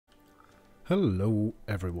Hello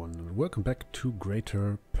everyone, and welcome back to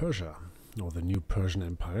Greater Persia, or the new Persian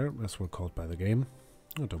Empire, as we're called by the game.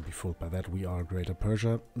 Oh, don't be fooled by that, we are Greater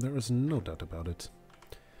Persia, there is no doubt about it.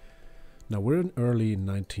 Now we're in early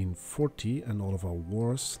 1940, and all of our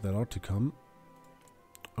wars that are to come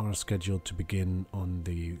are scheduled to begin on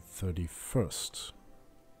the 31st.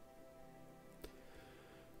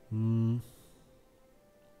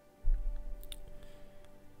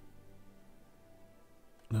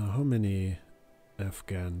 Now, how many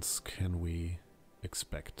Afghans can we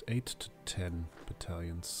expect? 8 to 10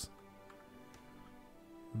 battalions.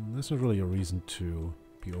 There's not really a reason to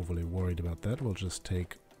be overly worried about that. We'll just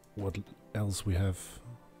take what else we have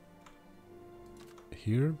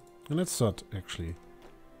here. And let's start actually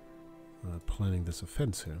planning this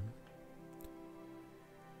offense here.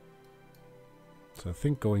 So I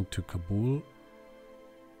think going to Kabul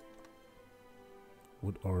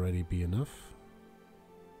would already be enough.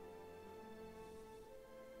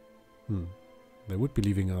 They would be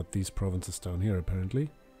leaving out these provinces down here, apparently.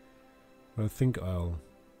 But I think I'll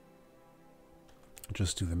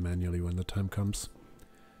just do them manually when the time comes.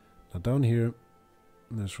 Now down here,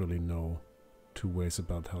 there's really no two ways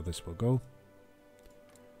about how this will go.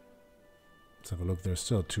 Let's have a look. There's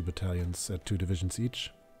still 2 battalions at 2 divisions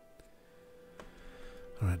each.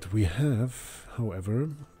 Alright, we have, however,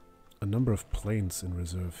 a number of planes in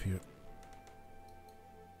reserve here.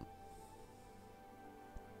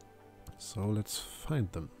 So let's find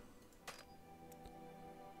them.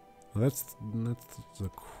 Now that's the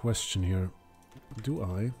question here. Do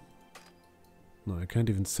I? No, I can't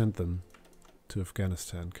even send them to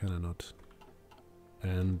Afghanistan, can I not?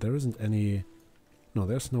 And there isn't any... No,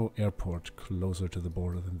 there's no airport closer to the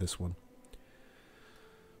border than this one.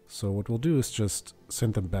 So what we'll do is just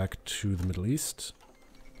send them back to the Middle East.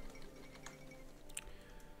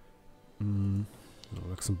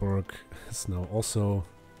 Luxembourg is now also...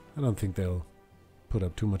 I don't think they'll put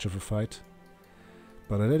up too much of a fight.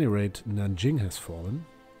 But at any rate, Nanjing has fallen,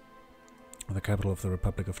 the capital of the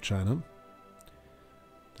Republic of China.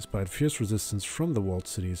 Despite fierce resistance from the walled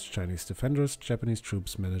city's Chinese defenders, Japanese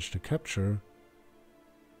troops managed to capture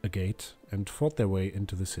a gate and fought their way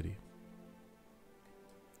into the city.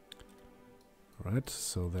 Alright,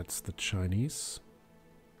 so that's the Chinese.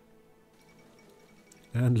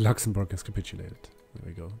 And Luxembourg has capitulated. There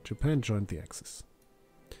we go. Japan joined the Axis.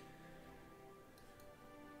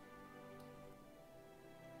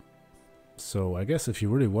 So I guess if you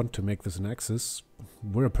really want to make this an Axis,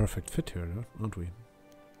 we're a perfect fit here, aren't we?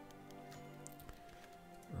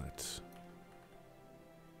 Right.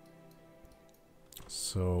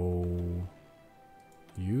 So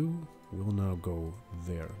you will now go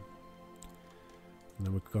there. And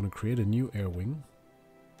then we're going to create a new air wing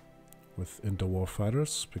with interwar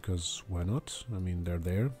fighters, because why not? I mean, they're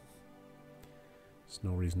there. There's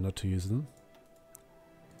no reason not to use them.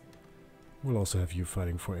 We'll also have you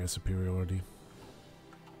fighting for air superiority.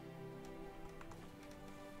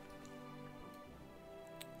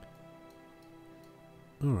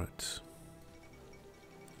 Alright.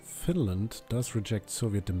 Finland does reject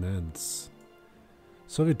Soviet demands.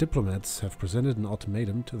 Soviet diplomats have presented an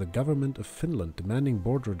ultimatum to the government of Finland demanding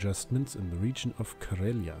border adjustments in the region of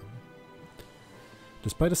Karelia.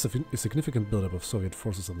 Despite a significant buildup of Soviet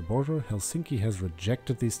forces on the border, Helsinki has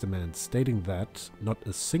rejected these demands, stating that not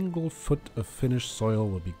a single foot of Finnish soil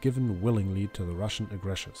will be given willingly to the Russian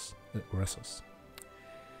aggressors.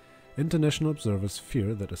 International observers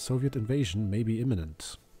fear that a Soviet invasion may be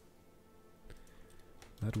imminent.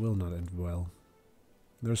 That will not end well.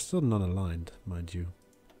 They're still non-aligned, mind you.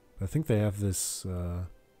 But I think they have this...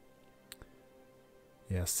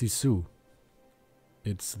 Sisu.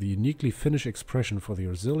 It's the uniquely Finnish expression for the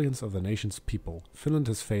resilience of the nation's people. Finland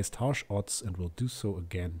has faced harsh odds and will do so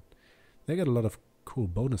again. They get a lot of cool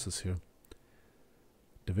bonuses here.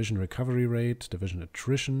 Division recovery rate, division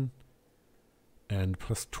attrition, and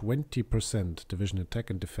plus 20% division attack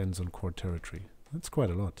and defense on core territory. That's quite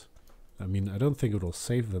a lot. I mean, I don't think it will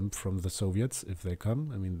save them from the Soviets if they come.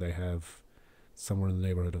 I mean, they have somewhere in the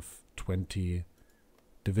neighborhood of 20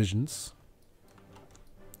 divisions.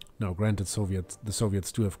 Now, granted, the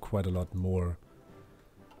Soviets do have quite a lot more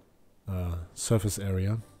surface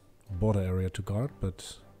area, border area to guard,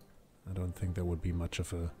 but I don't think there would be much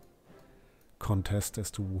of a contest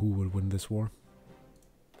as to who will win this war.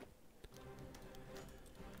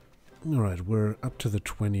 Alright, we're up to the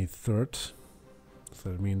 23rd,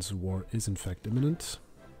 so that means war is in fact imminent.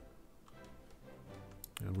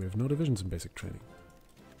 And we have no divisions in basic training.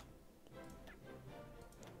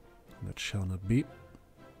 That shall not be.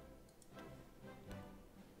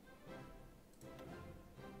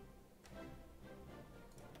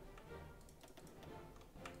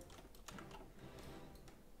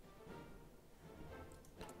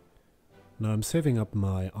 Now I'm saving up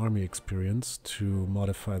my army experience to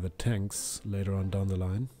modify the tanks later on down the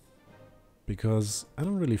line. Because I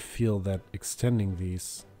don't really feel that extending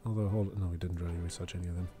these... Although, no, we didn't really research any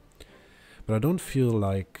of them. But I don't feel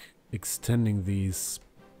like extending these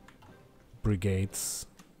brigades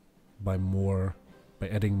by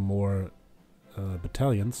adding more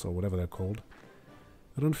battalions, or whatever they're called.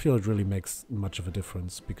 I don't feel it really makes much of a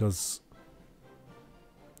difference, because...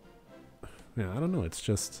 Yeah, I don't know, it's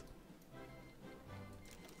just...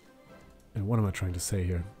 And what am I trying to say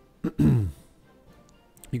here?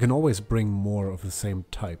 You can always bring more of the same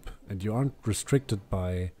type, and you aren't restricted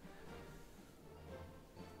by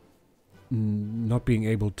not being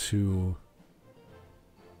able to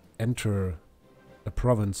enter a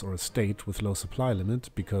province or a state with low supply limit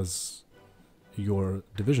because your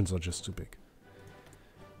divisions are just too big.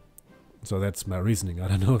 So that's my reasoning. I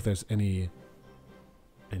don't know if there's any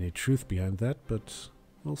truth behind that, but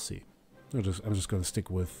we'll see. I'm just going to stick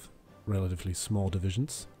with relatively small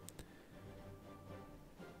divisions.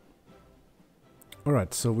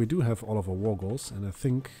 Alright, so we do have all of our war goals, and I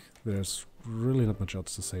think there's really not much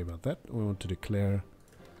else to say about that. We want to declare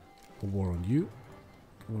a war on you.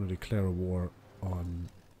 I want to declare a war on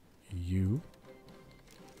you.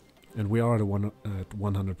 And we are at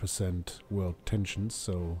 100% world tensions,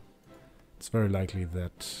 so it's very likely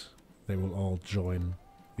that they will all join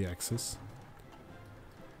the Axis.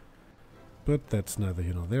 But that's neither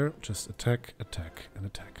here nor there. Just attack, attack, and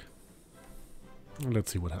attack. And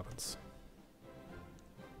let's see what happens.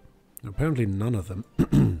 Apparently none of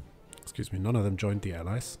them, excuse me, none of them joined the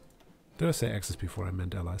Allies. Did I say Axis before I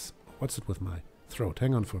meant Allies? What's it with my throat?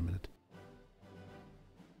 Hang on for a minute.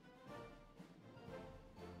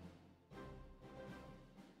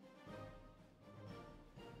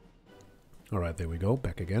 Alright, there we go,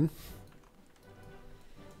 back again.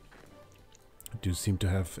 I do seem to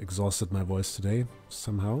have exhausted my voice today,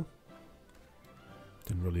 somehow.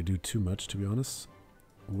 Didn't really do too much, to be honest,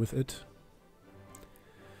 with it.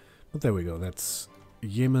 But there we go, that's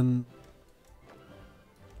Yemen.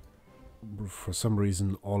 For some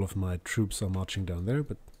reason all of my troops are marching down there,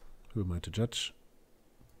 but who am I to judge?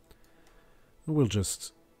 We'll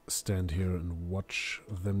just stand here and watch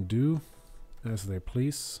them do as they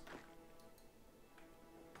please.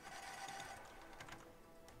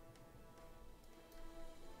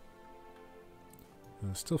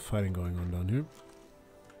 There's still fighting going on down here.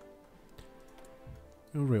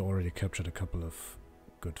 We already captured a couple of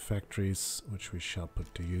good factories, which we shall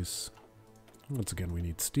put to use. Once again, we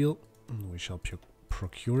need steel. We shall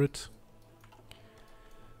procure it.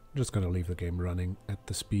 I'm just going to leave the game running at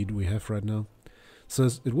the speed we have right now. So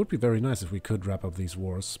it would be very nice if we could wrap up these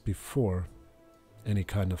wars before any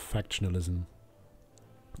kind of factionalism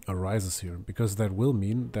arises here, because that will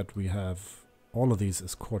mean that we have all of these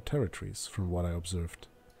as core territories from what I observed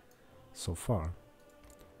so far.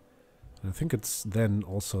 And I think it's then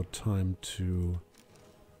also time to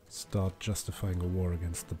start justifying a war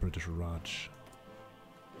against the British Raj.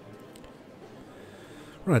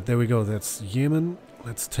 Right, there we go, that's Yemen.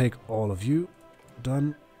 Let's take all of you.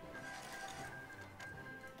 Done.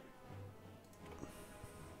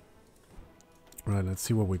 Right, let's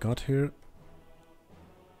see what we got here.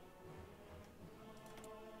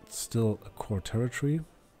 It's still a core territory.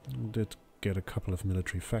 We did get a couple of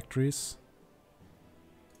military factories.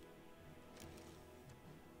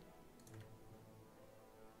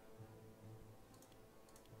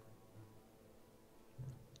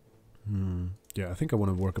 Yeah, I think I want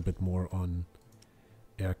to work a bit more on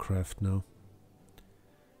aircraft now.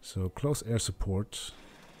 So close air support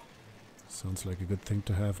sounds like a good thing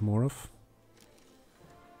to have more of.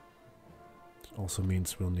 It also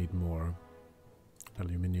means we'll need more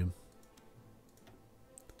aluminium.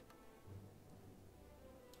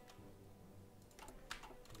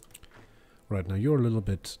 Right, now you're a little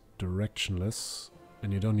bit directionless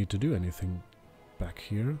and you don't need to do anything back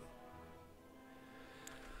here.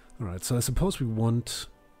 Alright, so I suppose we want,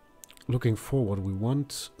 looking forward, we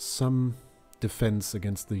want some defense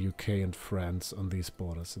against the UK and France on these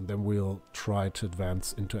borders, and then we'll try to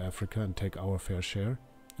advance into Africa and take our fair share.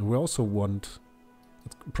 And we also want,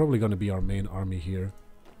 it's probably going to be our main army here,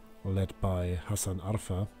 led by Hassan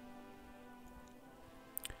Arfa,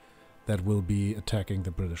 that will be attacking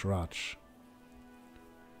the British Raj.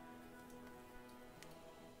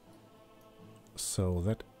 So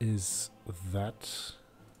that is that.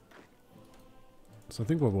 So I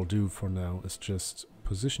think what we'll do for now is just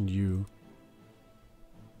position you,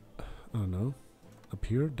 I don't know, up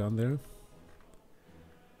here, down there,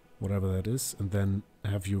 whatever that is, and then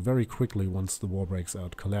have you very quickly, once the war breaks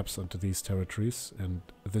out, collapse onto these territories, and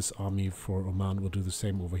this army for Oman will do the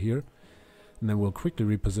same over here. And then we'll quickly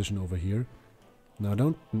reposition over here. Now I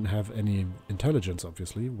don't have any intelligence,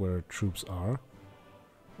 obviously, where troops are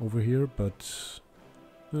over here, but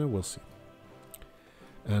we'll see.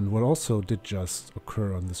 And what also did just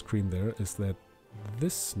occur on the screen there is that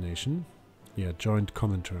this nation, joined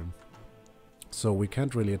Comintern. So we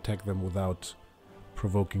can't really attack them without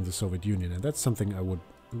provoking the Soviet Union, and that's something I would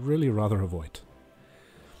really rather avoid.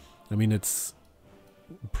 I mean, it's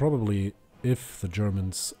probably, if the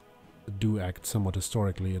Germans do act somewhat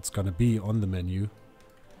historically, it's gonna be on the menu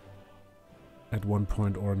at one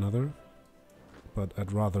point or another, but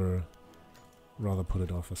I'd rather put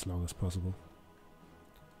it off as long as possible.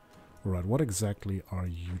 Alright, what exactly are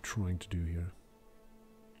you trying to do here?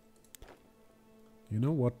 You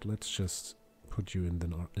know what, let's just put you in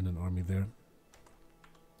an army there.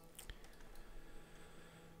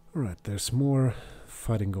 Alright, there's more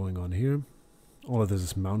fighting going on here. All of this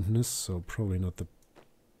is mountainous, so probably not the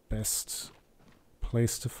best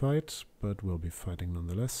place to fight, but we'll be fighting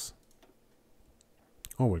nonetheless.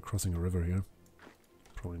 Oh, we're crossing a river here.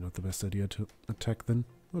 Probably not the best idea to attack then.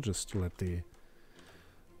 We'll just let the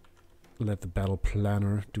battle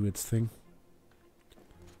planner do its thing.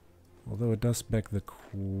 Although it does beg the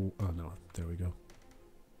oh no, there we go.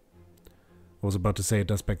 I was about to say it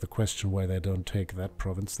does beg the question why they don't take that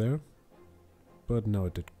province there. But no,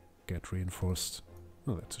 it did get reinforced.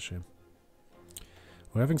 Oh, that's a shame.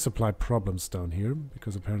 We're having supply problems down here,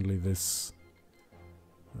 because apparently this...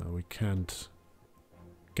 we can't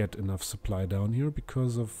get enough supply down here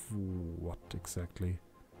because of what exactly?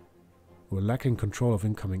 We're lacking control of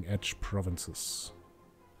incoming edge provinces.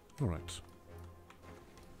 Alright.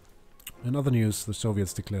 In other news, the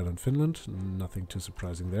Soviets declared on Finland. Nothing too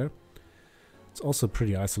surprising there. It's also a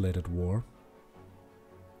pretty isolated war.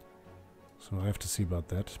 So I have to see about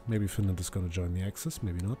that. Maybe Finland is going to join the Axis,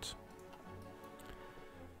 maybe not.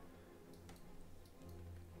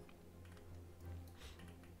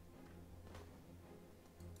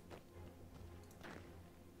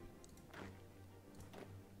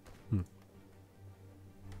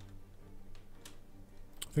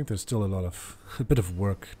 I think there's still a bit of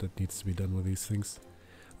work that needs to be done with these things.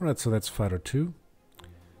 Alright, so that's Fighter 2.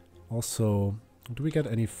 Also, do we get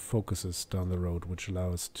any focuses down the road which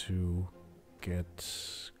allow us to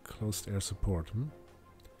get closed air support?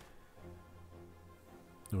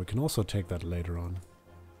 Now we can also take that later on.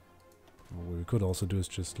 What we could also do is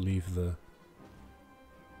just leave that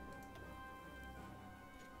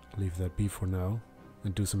be for now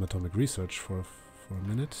and do some atomic research for a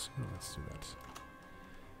minute. Oh, let's do that.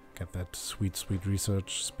 Get that sweet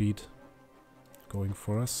research speed going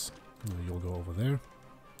for us. Now you'll go over there.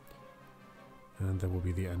 And that will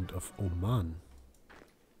be the end of Oman.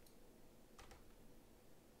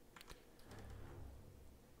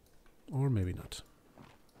 Or maybe not.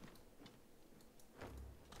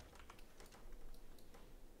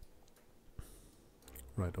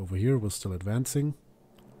 Right, over here we're still advancing.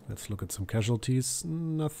 Let's look at some casualties.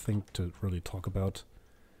 Nothing to really talk about.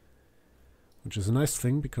 Which is a nice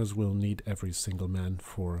thing, because we'll need every single man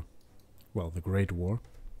for, well, the Great War,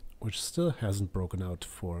 which still hasn't broken out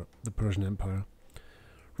for the Persian Empire.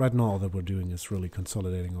 Right now all that we're doing is really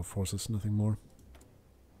consolidating our forces, nothing more.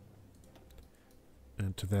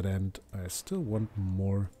 And to that end, I still want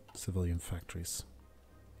more civilian factories.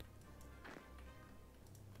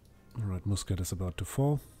 Alright, Muscat is about to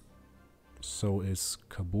fall. So is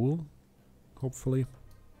Kabul, hopefully.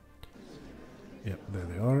 Yeah, there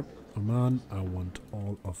they are. Oman, I want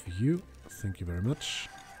all of you. Thank you very much.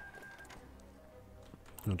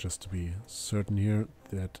 Now, just to be certain here,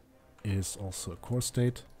 that is also a core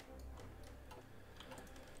state.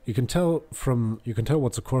 You can tell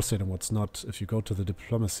what's a core state and what's not if you go to the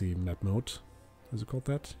diplomacy map mode. Is it called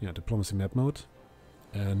that? Yeah, diplomacy map mode.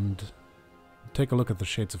 And take a look at the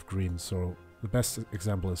shades of green. So the best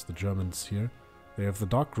example is the Germans here. They have the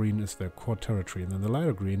dark green as their core territory, and then the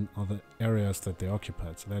lighter green are the areas that they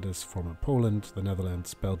occupied. So that is former Poland, the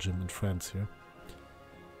Netherlands, Belgium and France here.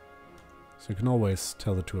 So you can always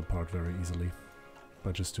tell the two apart very easily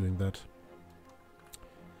by just doing that.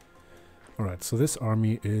 Alright, so this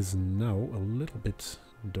army is now a little bit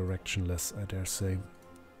directionless, I dare say.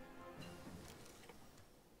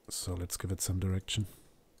 So let's give it some direction.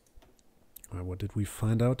 What did we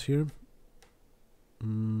find out here?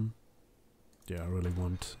 Yeah, I really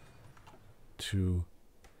want to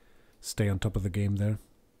stay on top of the game there.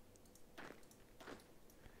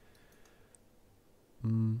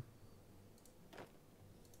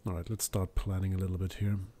 Alright, let's start planning a little bit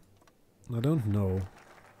here. I don't know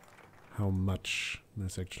how much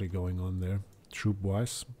there's actually going on there,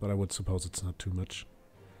 troop-wise, but I would suppose it's not too much.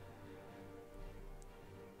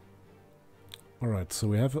 Alright, so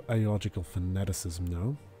we have ideological fanaticism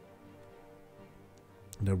now.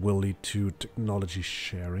 That will lead to technology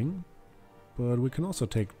sharing. But we can also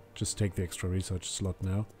just take the extra research slot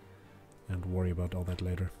now and worry about all that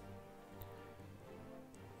later.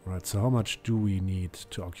 Right, so how much do we need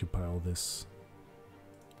to occupy all this?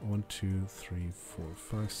 1, 2, 3, 4,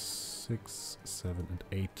 5, 6, 7, and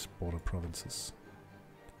 8 border provinces.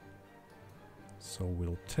 So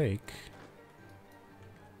we'll take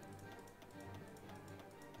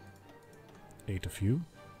 8 of you.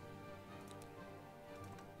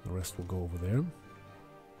 The rest will go over there.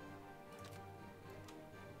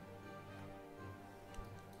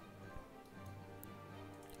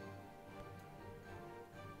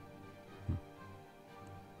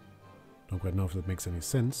 Don't quite know if that makes any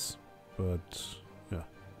sense, but yeah,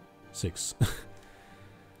 6.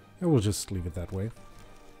 I will just leave it that way.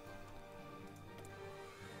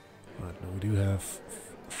 Right, now we do have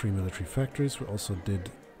free military factories. We also did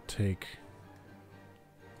take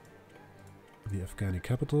the Afghani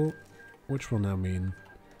capital, which will now mean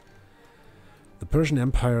the Persian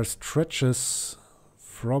Empire stretches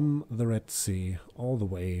from the Red Sea all the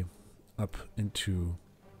way up into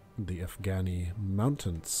the Afghani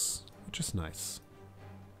mountains, which is nice.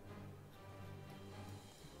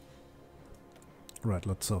 Right,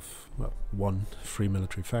 lots of, well, 1 free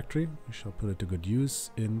military factory. We shall put it to good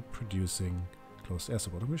use in producing close air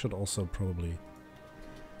support. And we should also probably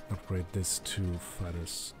upgrade this to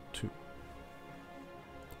fighters too.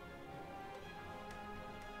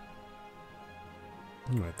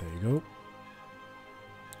 Alright, there you go.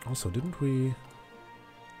 Also, didn't we...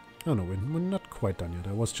 Oh no, we're not quite done yet.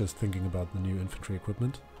 I was just thinking about the new infantry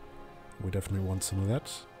equipment. We definitely want some of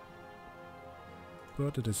that.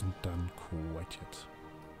 But it isn't done quite yet.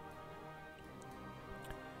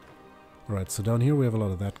 Alright, so down here we have a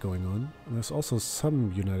lot of that going on. And there's also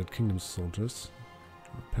some United Kingdom soldiers.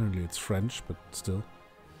 Apparently it's French, but still.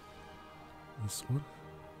 This one?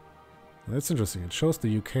 That's interesting. It shows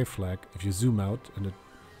the UK flag if you zoom out and it...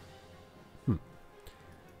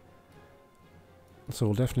 So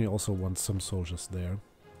we'll definitely also want some soldiers there.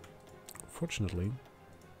 Fortunately,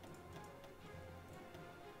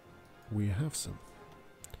 we have some.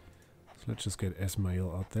 So let's just get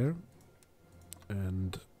Esmail out there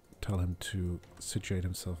and tell him to situate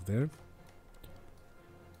himself there.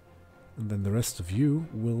 And then the rest of you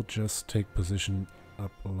will just take position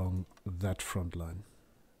up along that front line.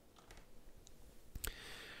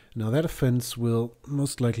 Now that offense will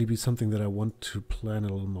most likely be something that I want to plan a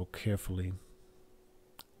little more carefully.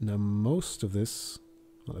 Now most of this,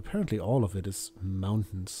 well apparently all of it is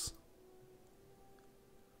mountains.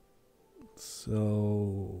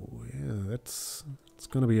 So yeah, it's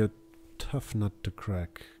gonna be a tough nut to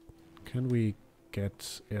crack. Can we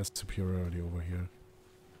get air superiority over here?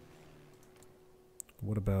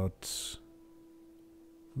 What about...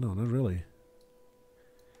 No, not really.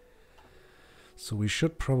 So we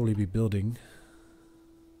should probably be building...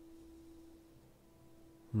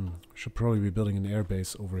 should probably be building an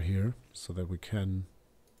airbase over here so that we can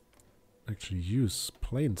actually use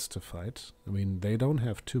planes to fight. I mean, they don't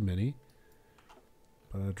have too many,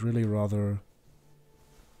 but I'd really rather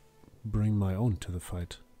bring my own to the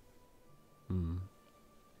fight.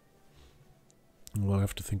 We'll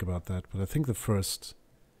have to think about that, but I think the first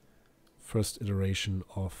iteration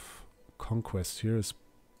of conquest here is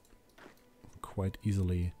quite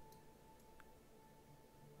easily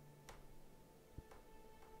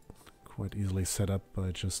set up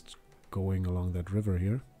by just going along that river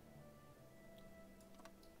here.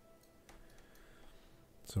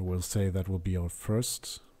 So we'll say that will be our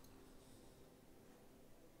first.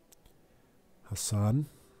 Hassan.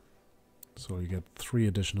 So you get 3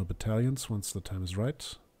 additional battalions once the time is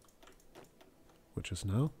right, which is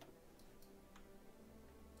now.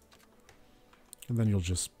 And then you'll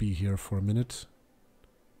just be here for a minute.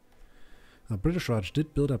 Now, British Raj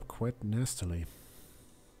did build up quite nastily.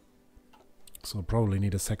 So I'll probably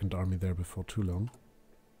need a second army there before too long.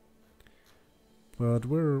 But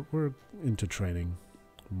we're into training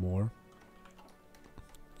more.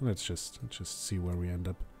 Let's just see where we end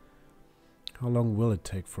up. How long will it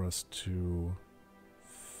take for us to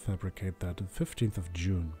fabricate that? The 15th of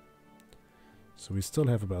June. So we still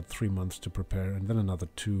have about 3 months to prepare, and then another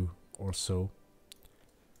 2 or so.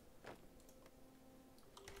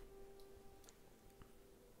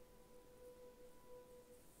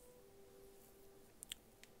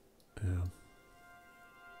 Yeah.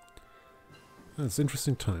 It's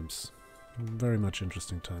interesting times. Very much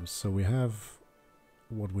interesting times. So we have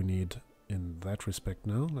what we need in that respect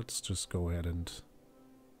now. Let's just go ahead and...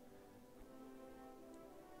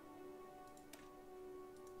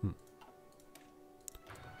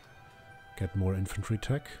 get more infantry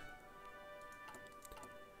tech.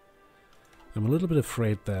 I'm a little bit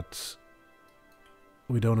afraid that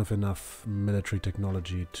we don't have enough military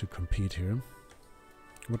technology to compete here.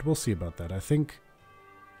 But we'll see about that. I think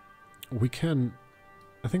we can...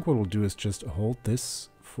 I think what we'll do is just hold this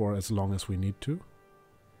for as long as we need to.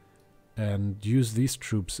 And use these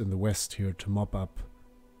troops in the west here to mop up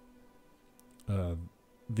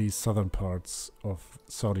these southern parts of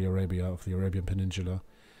Saudi Arabia, of the Arabian Peninsula.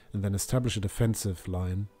 And then establish a defensive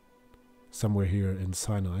line somewhere here in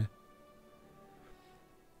Sinai.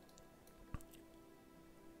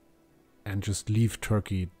 And just leave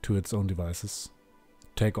Turkey to its own devices.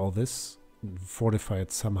 Take all this, fortify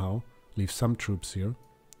it somehow, leave some troops here,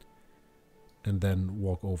 and then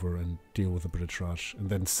walk over and deal with the British Raj, and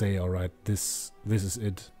then say, alright, this is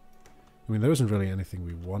it. I mean, there isn't really anything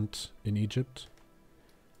we want in Egypt.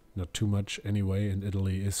 Not too much anyway, and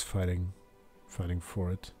Italy is fighting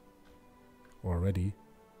for it already.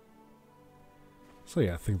 So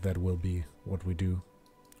yeah, I think that will be what we do.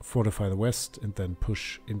 Fortify the west and then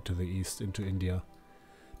push into the east, into India,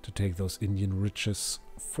 to take those Indian riches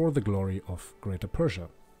for the glory of Greater Persia.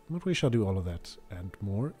 But we shall do all of that and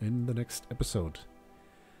more in the next episode.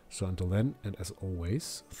 So until then, and as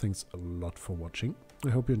always, thanks a lot for watching. I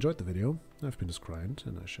hope you enjoyed the video. I've been Scryant,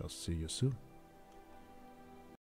 and I shall see you soon.